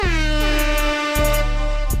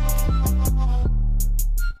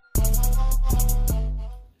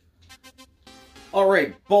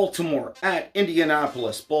right, Baltimore at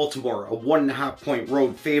Indianapolis. Baltimore, a 1.5-point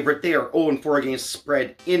road favorite. They are 0-4 against the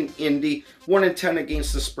spread in Indy, 1-10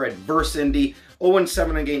 against the spread versus Indy,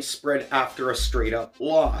 0-7 against spread after a straight-up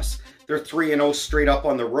loss. They're 3-0 straight up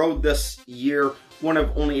on the road this year, one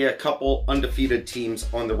of only a couple undefeated teams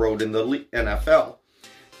on the road in the NFL.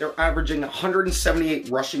 They're averaging 178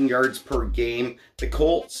 rushing yards per game. The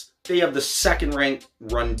Colts, they have the second-ranked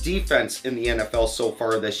run defense in the NFL so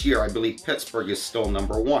far this year. I believe Pittsburgh is still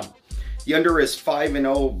number one. The under is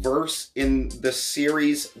 5-0 versus in the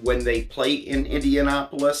series when they play in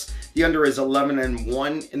Indianapolis. The under is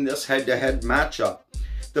 11-1 in this head-to-head matchup.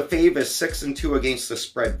 The fave is 6-2 against the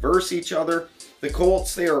spread versus each other. The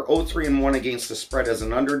Colts, they are 0-3-1 against the spread as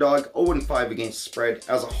an underdog, 0-5 against the spread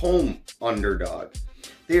as a home underdog.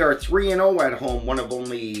 They are 3-0 at home, one of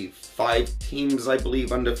only 5 teams, I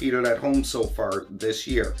believe, undefeated at home so far this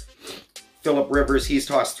year. Phillip Rivers, he's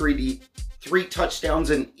tossed three touchdowns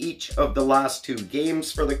in each of the last 2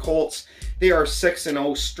 games for the Colts. They are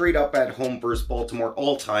 6-0 straight up at home versus Baltimore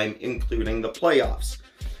all time, including the playoffs.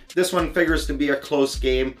 This one figures to be a close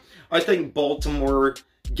game. I think Baltimore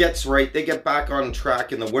gets right. They get back on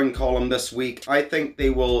track in the win column this week. I think they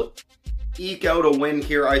will eke out a win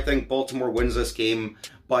here. I think Baltimore wins this game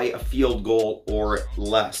by a field goal or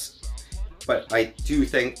less. But I do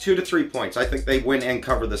think 2 to 3 points. I think they win and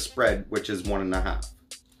cover the spread, which is 1.5.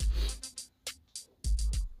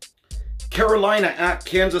 Carolina at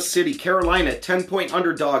Kansas City. Carolina, 10-point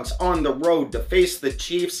underdogs on the road to face the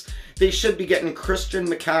Chiefs. They should be getting Christian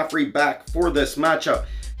McCaffrey back for this matchup.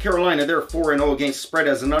 Carolina, they're 4-0 against spread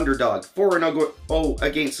as an underdog. 4-0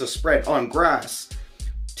 against the spread on grass.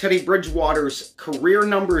 Teddy Bridgewater's career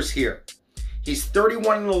numbers here. He's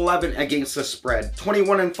 31-11 against the spread.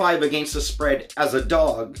 21-5 against the spread as a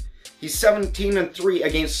dog. He's 17-3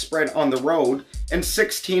 against the spread on the road. And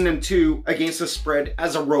 16-2 against the spread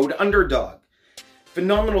as a road underdog.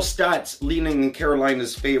 Phenomenal stats leaning in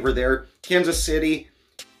Carolina's favor there. Kansas City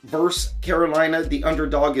versus Carolina, the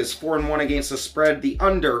underdog is 4-1 against the spread. The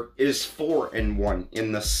under is 4-1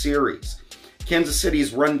 in the series. Kansas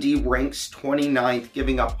City's run D ranks 29th,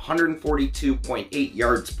 giving up 142.8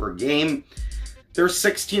 yards per game. They're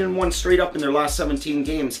 16-1 straight up in their last 17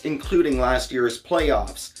 games, including last year's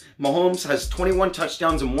playoffs. Mahomes has 21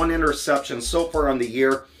 touchdowns and 1 interception so far on the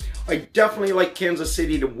year. I definitely like Kansas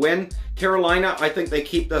City to win. Carolina, I think they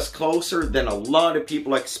keep this closer than a lot of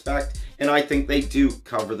people expect, and I think they do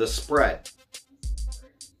cover the spread.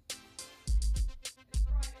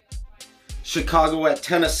 Chicago at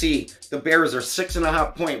Tennessee. The Bears are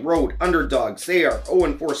 6.5-point road underdogs. They are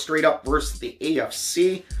 0-4 straight up versus the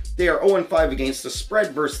AFC. They are 0-5 against the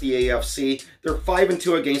spread versus the AFC. They're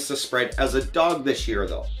 5-2 against the spread as a dog this year,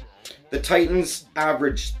 though. The Titans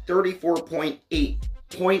averaged 34.8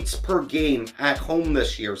 points per game at home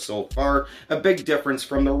this year so far. A big difference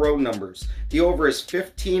from the road numbers. The over is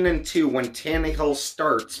 15-2 when Tannehill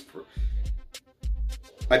starts.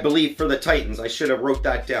 I believe for the Titans. I should have wrote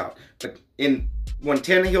that down. But when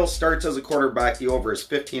Tannehill starts as a quarterback, the over is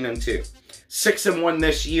 15-2. 6-1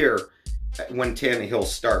 this year when Tannehill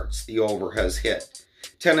starts. The over has hit.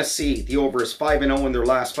 Tennessee, the over is 5-0 in their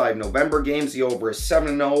last 5 November games. The over is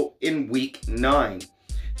 7-0 in week 9.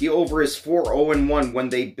 The over is 4-0-1 when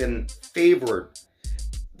they've been favored.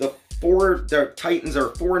 The Titans are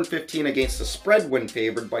 4-15 against the spread when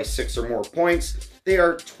favored by 6 or more points. They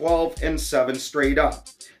are 12-7 straight up.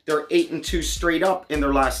 They're 8-2 straight up in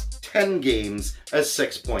their last 10 games as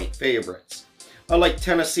 6-point favorites. I like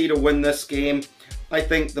Tennessee to win this game. I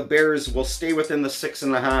think the Bears will stay within the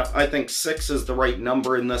 6.5. I think 6 is the right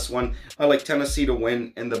number in this one. I like Tennessee to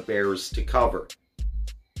win and the Bears to cover.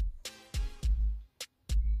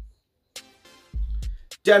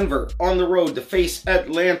 Denver on the road to face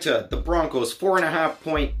Atlanta. The Broncos,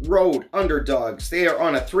 4.5-point road underdogs. They are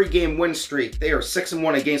on a 3-game win streak. They are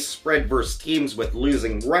 6-1 against spread versus teams with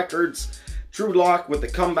losing records. Drew Lock with the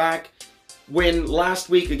comeback win last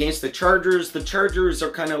week against the Chargers. The Chargers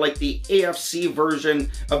are kind of like the AFC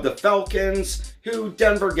version of the Falcons, who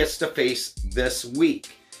Denver gets to face this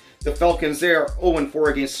week. The Falcons, they are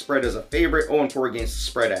 0-4 against the spread as a favorite, 0-4 against the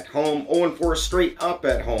spread at home, 0-4 straight up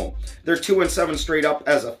at home. They're 2-7 straight up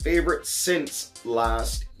as a favorite since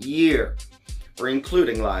last year, or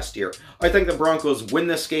including last year. I think the Broncos win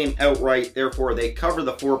this game outright, therefore they cover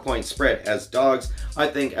the 4-point spread as dogs. I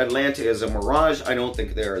think Atlanta is a mirage. I don't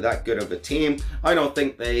think they're that good of a team. I don't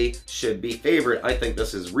think they should be favored. I think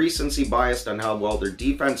this is recency biased on how well their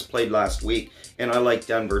defense played last week, and I like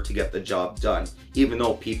Denver to get the job done. Even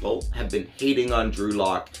though people have been hating on Drew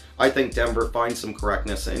Lock, I think Denver finds some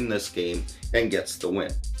correctness in this game and gets the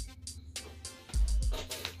win.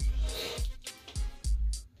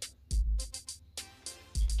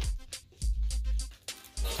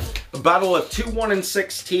 battle of two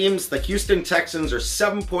 1-6 teams. The Houston Texans are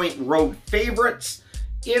 7-point road favorites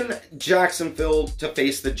in Jacksonville to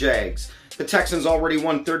face the Jags. The Texans already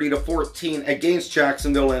won 30-14 against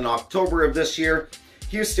Jacksonville in October of this year.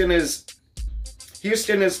 Houston is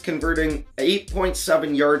converting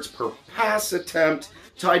 8.7 yards per pass attempt,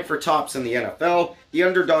 tied for tops in the NFL. The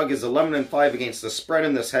underdog is 11-5 against the spread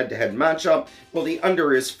in this head-to-head matchup, while the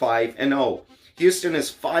under is 5-0. Houston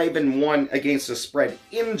is 5-1 against the spread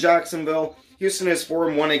in Jacksonville. Houston is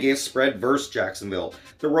 4-1 against spread versus Jacksonville.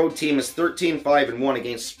 The road team is 13-5-1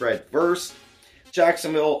 against spread versus.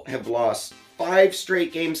 Jacksonville have lost 5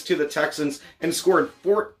 straight games to the Texans and scored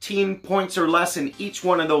 14 points or less in each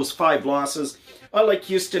one of those 5 losses. I like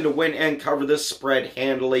Houston to win and cover this spread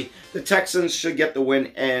handily. The Texans should get the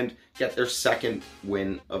win and get their second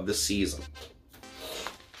win of the season.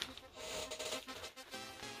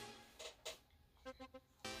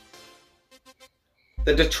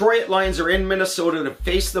 The Detroit Lions are in Minnesota to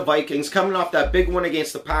face the Vikings, coming off that big win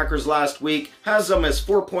against the Packers last week. Has them as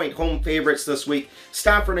 4-point home favorites this week.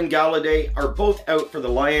 Stafford and Galladay are both out for the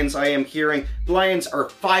Lions. I am hearing the Lions are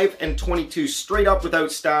 5-22 straight up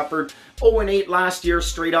without Stafford. 0-8 last year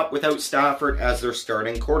straight up without Stafford as their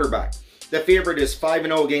starting quarterback. The favorite is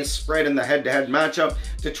 5-0 against spread in the head-to-head matchup.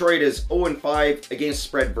 Detroit is 0-5 against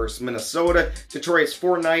spread versus Minnesota. Detroit's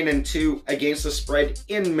 4-9-2 against the spread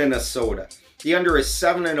in Minnesota. The under is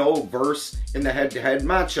 7-0 versus in the head-to-head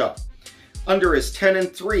matchup. Under is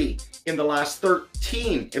 10-3 in the last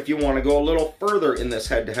 13 if you want to go a little further in this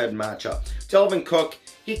head-to-head matchup. Dalvin Cook,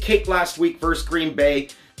 he caked last week versus Green Bay.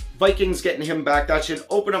 Vikings getting him back. That should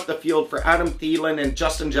open up the field for Adam Thielen and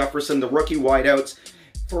Justin Jefferson, the rookie wideouts,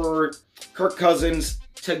 for Kirk Cousins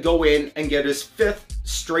to go in and get his 5th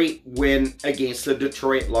straight win against the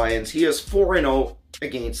Detroit Lions. He is 4-0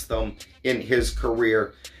 against them in his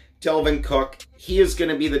career. Dalvin Cook, he is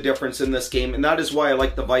going to be the difference in this game, and that is why I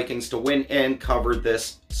like the Vikings to win and cover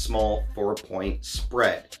this small 4-point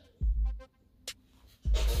spread.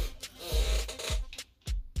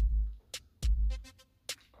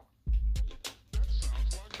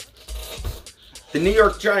 The New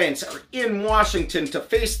York Giants are in Washington to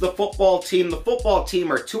face the football team. The football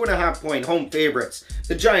team are 2.5-point home favorites.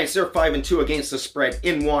 The Giants, they're 5-2 against the spread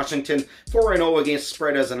in Washington, 4-0 against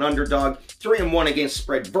spread as an underdog, 3-1 against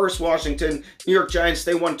spread versus Washington. New York Giants,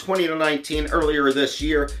 they won 20-19 earlier this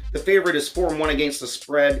year. The favorite is 4-1 against the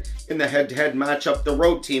spread in the head-to-head matchup. The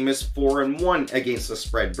road team is 4-1 against the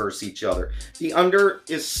spread versus each other. The under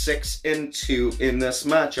is 6-2 in this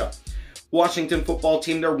matchup. Washington football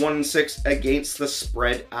team, they're 1-6 against the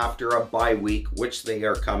spread after a bye week, which they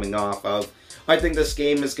are coming off of. I think this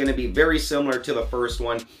game is going to be very similar to the first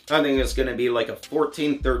one. I think it's going to be like a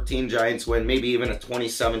 14-13 Giants win, maybe even a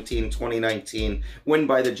 2017-2019 win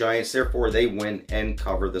by the Giants. Therefore, they win and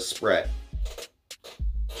cover the spread.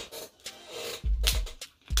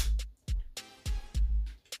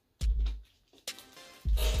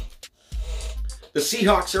 The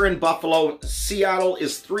Seahawks are in Buffalo. Seattle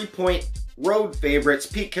is 3-point road favorites.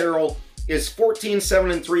 Pete Carroll is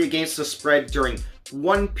 14-7-3 against the spread during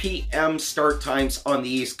 1 p.m. start times on the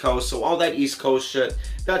East Coast. So all that East Coast shit,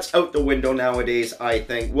 that's out the window nowadays, I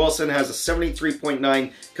think. Wilson has a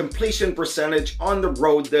 73.9 completion percentage on the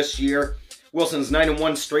road this year. Wilson's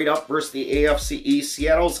 9-1 straight up versus the AFC East.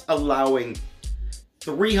 Seattle's allowing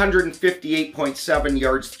 358.7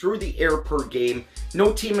 yards through the air per game.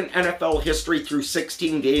 No team in NFL history through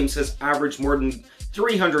 16 games has averaged more than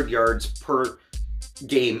 300 yards per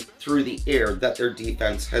game through the air that their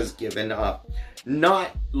defense has given up.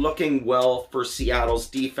 Not looking well for Seattle's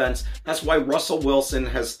defense. That's why Russell Wilson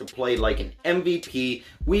has to play like an MVP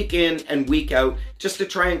week in and week out just to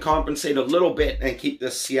try and compensate a little bit and keep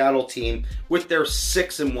this Seattle team with their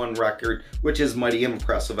 6-1 record, which is mighty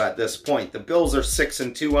impressive at this point. The Bills are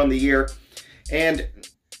 6-2 on the year, and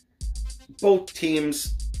both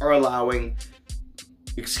teams are allowing,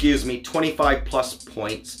 25 plus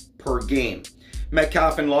points per game.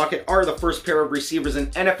 Metcalf and Lockett are the first pair of receivers in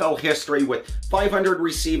NFL history with 500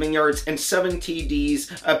 receiving yards and 7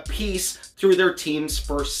 TDs apiece through their team's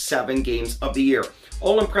first 7 games of the year.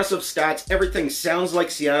 All impressive stats. Everything sounds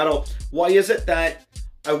like Seattle. Why is it that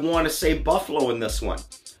I want to say Buffalo in this one?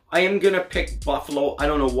 I am going to pick Buffalo. I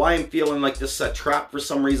don't know why I'm feeling like this is a trap for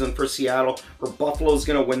some reason for Seattle, or Buffalo's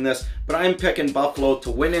going to win this, but I'm picking Buffalo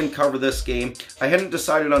to win and cover this game. I hadn't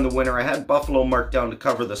decided on the winner. I had Buffalo marked down to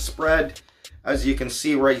cover the spread, as you can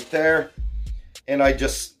see right there, and I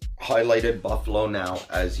just highlighted Buffalo now,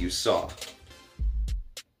 as you saw.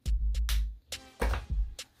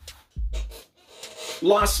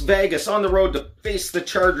 Las Vegas on the road to face the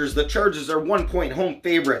Chargers. The Chargers are 1-point home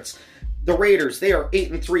favorites. The Raiders, they are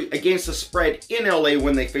 8-3 against the spread in LA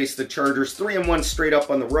when they face the Chargers. 3-1 straight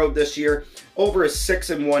up on the road this year. Over a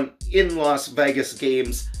 6-1 in Las Vegas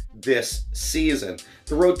games this season.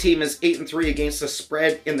 The road team is 8-3 against the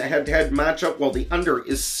spread in the head-to-head matchup, while the under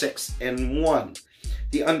is 6-1.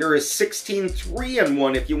 The under is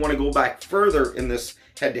 16-3-1 if you want to go back further in this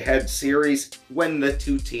head-to-head series when the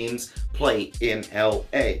two teams play in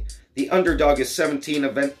LA. The underdog is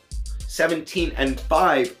 17-5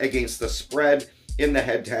 against the spread in the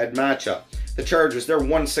head-to-head matchup. The Chargers, they're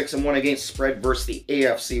 1-6-1 against spread versus the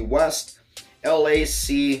AFC West.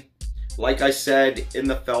 LAC, like I said in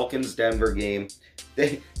the Falcons-Denver game,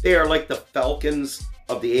 they are like the Falcons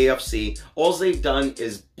of the AFC. All they've done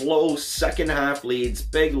is blow second half leads,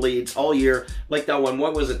 big leads all year. Like that one,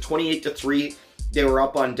 what was it, 28-3? They were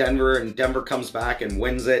up on Denver, and Denver comes back and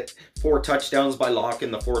wins it. 4 touchdowns by Locke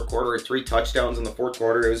in the fourth quarter, 3 touchdowns in the fourth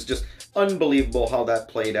quarter. It was just unbelievable how that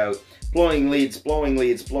played out. Blowing leads, blowing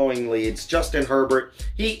leads, blowing leads. Justin Herbert,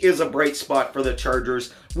 he is a bright spot for the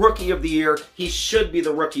Chargers. Rookie of the year, he should be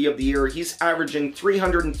the rookie of the year. He's averaging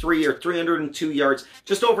 303 or 302 yards,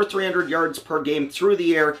 just over 300 yards per game through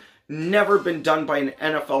the air. Never been done by an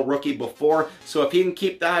NFL rookie before. So if he can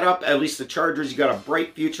keep that up, at least the Chargers, you got a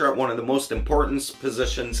bright future at one of the most important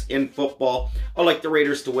positions in football. I like the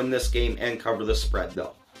Raiders to win this game and cover the spread,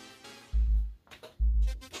 though.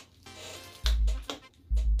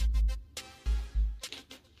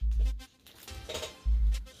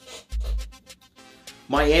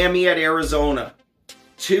 Miami at Arizona.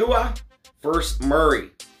 Tua versus Murray.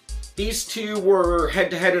 These two were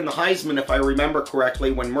head-to-head in the Heisman, if I remember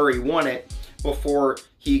correctly, when Murray won it before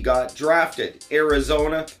he got drafted.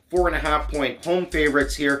 Arizona, 4.5-point home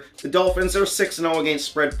favorites here. The Dolphins are 6-0 against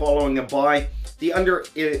spread following a bye. The under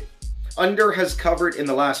has covered in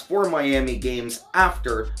the last 4 Miami games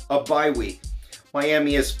after a bye week.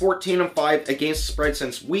 Miami is 14-5 against the spread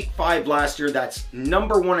since week 5 last year. That's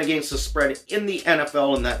number 1 against the spread in the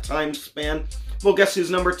NFL in that time span. Well, guess who's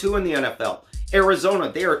number 2 in the NFL? Arizona,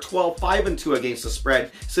 they are 12-5-2 against the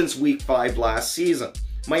spread since week 5 last season.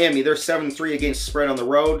 Miami, they're 7-3 against the spread on the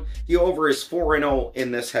road. The over is 4-0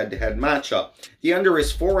 in this head-to-head matchup. The under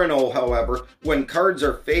is 4-0, however, when cards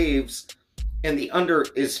are faves, and the under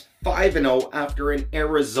is 5-0 after an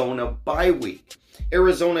Arizona bye week.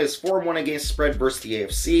 Arizona is 4-1 against spread versus the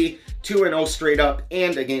AFC, 2-0 straight up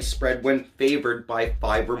and against spread when favored by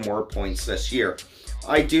 5 or more points this year.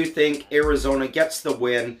 I do think Arizona gets the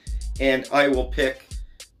win, and I will pick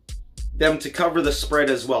them to cover the spread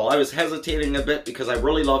as well. I was hesitating a bit because I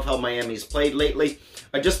really love how Miami's played lately.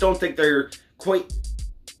 I just don't think they're quite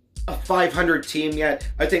a 500 team yet.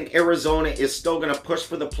 I think Arizona is still going to push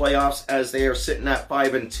for the playoffs as they are sitting at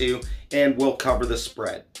 5-2 and will cover the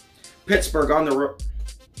spread. Pittsburgh on the road.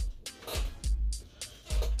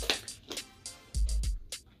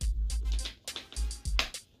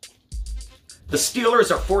 The Steelers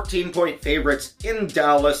are 14-point favorites in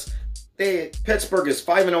Dallas. Pittsburgh is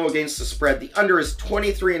 5-0 against the spread. The under is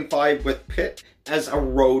 23-5 with Pitt as a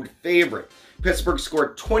road favorite. Pittsburgh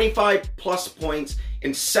scored 25-plus points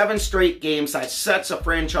in 7 straight games. That sets a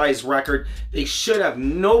franchise record. They should have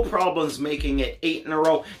no problems making it 8 in a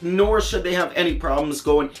row, nor should they have any problems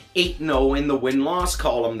going 8-0 in the win-loss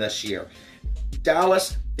column this year.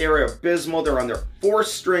 Dallas, they're abysmal. They're on their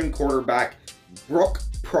 4th-string quarterback, Brooke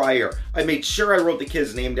Pryor. I made sure I wrote the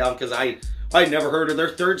kid's name down because I'd never heard of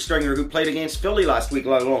their 3rd-stringer who played against Philly last week,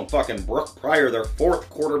 let alone fucking Brooke Pryor, their 4th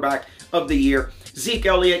quarterback of the year. Zeke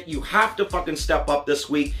Elliott, you have to fucking step up this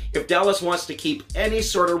week. If Dallas wants to keep any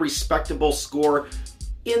sort of respectable score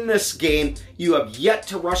in this game, you have yet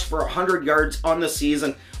to rush for 100 yards on the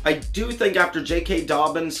season. I do think after J.K.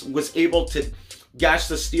 Dobbins was able to gash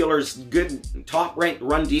the Steelers' good top-ranked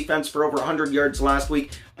run defense for over 100 yards last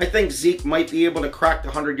week, I think Zeke might be able to crack the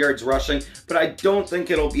 100 yards rushing, but I don't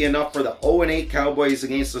think it'll be enough for the 0-8 Cowboys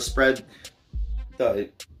against the spread.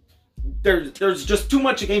 There's just too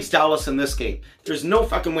much against Dallas in this game. There's no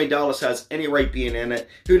fucking way Dallas has any right being in it.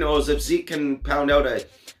 Who knows, if Zeke can pound out a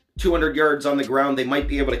 200 yards on the ground, they might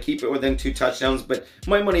be able to keep it within 2 touchdowns, but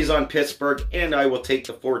my money's on Pittsburgh, and I will take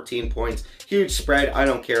the 14 points. Huge spread, I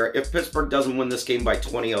don't care. If Pittsburgh doesn't win this game by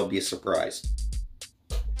 20, I'll be surprised.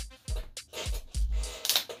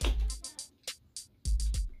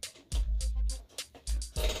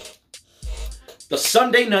 The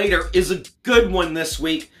Sunday Nighter is a good one this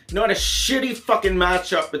week. Not a shitty fucking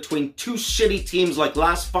matchup between 2 shitty teams like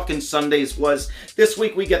last fucking Sunday's was. This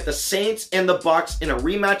week we get the Saints and the Bucks in a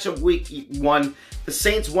rematch of week 1. The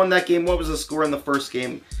Saints won that game. What was the score in the first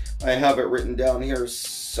game? I have it written down here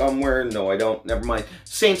somewhere. No, I don't. Never mind.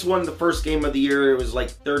 Saints won the first game of the year. It was like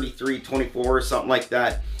 33-24 or something like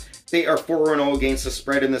that. They are 4-0 against the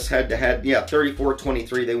spread in this head-to-head. Yeah,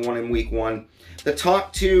 34-23, they won in week 1. The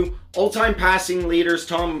top 2 all-time passing leaders,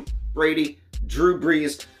 Tom Brady, Drew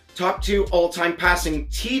Brees. Top 2 all-time passing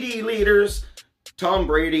TD leaders, Tom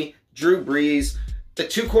Brady, Drew Brees. The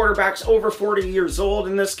 2 quarterbacks over 40 years old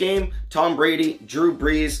in this game, Tom Brady, Drew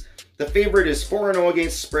Brees. The favorite is 4-0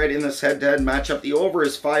 against spread in this head-to-head matchup. The over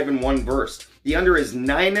is 5-1 verse. The under is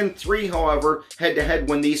 9-3, however, head-to-head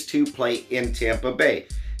when these two play in Tampa Bay.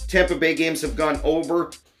 Tampa Bay games have gone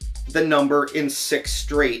over the number in 6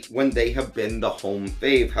 straight when they have been the home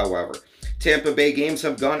fave, however. Tampa Bay games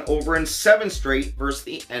have gone over in 7 straight versus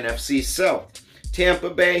the NFC South. Tampa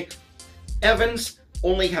Bay, Evans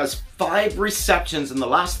only has 5 receptions in the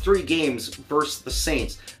last 3 games versus the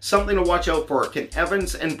Saints. Something to watch out for. Can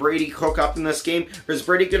Evans and Brady hook up in this game? Or is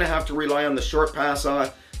Brady going to have to rely on the short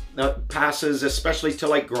passes, especially to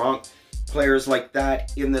like Gronk, players like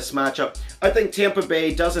that in this matchup? I think Tampa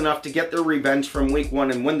Bay does enough to get their revenge from week 1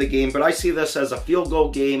 and win the game, but I see this as a field goal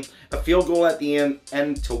game, a field goal at the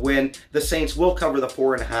end to win. The Saints will cover the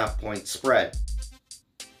 4.5 point spread.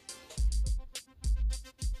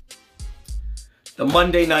 The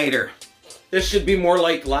Monday Nighter. This should be more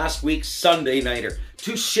like last week's Sunday Nighter.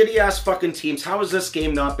 2 shitty-ass fucking teams. How has this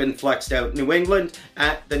game not been flexed out? New England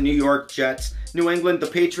at the New York Jets. New England, the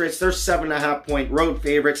Patriots, they're 7.5 point road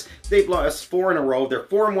favorites. They've lost 4 in a row. They're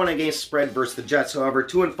 4-1 against spread versus the Jets. However,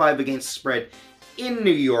 2-5 against spread in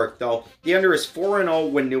New York, though. The under is 4-0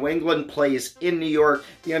 when New England plays in New York.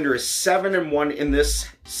 The under is 7-1 in this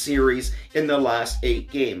series in the last 8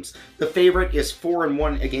 games. The favorite is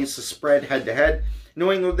 4-1 against the spread head-to-head.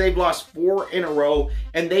 New England, they've lost 4 in a row,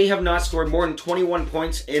 and they have not scored more than 21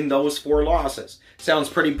 points in those 4 losses. Sounds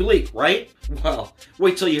pretty bleak, right? Well,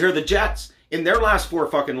 wait till you hear the Jets. In their last 4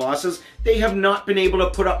 fucking losses, they have not been able to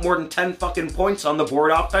put up more than 10 fucking points on the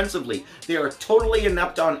board offensively. They are totally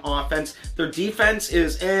inept on offense. Their defense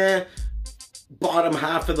is bottom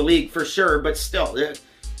half of the league for sure, but still,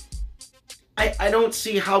 I don't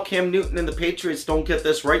see how Cam Newton and the Patriots don't get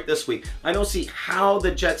this right this week. I don't see how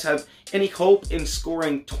the Jets have any hope in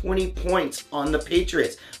scoring 20 points on the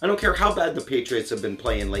Patriots. I don't care how bad the Patriots have been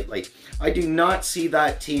playing lately. I do not see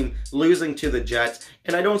that team losing to the Jets,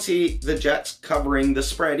 and I don't see the Jets covering the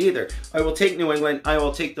spread either. I will take New England. I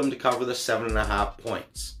will take them to cover the 7.5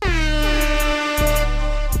 points.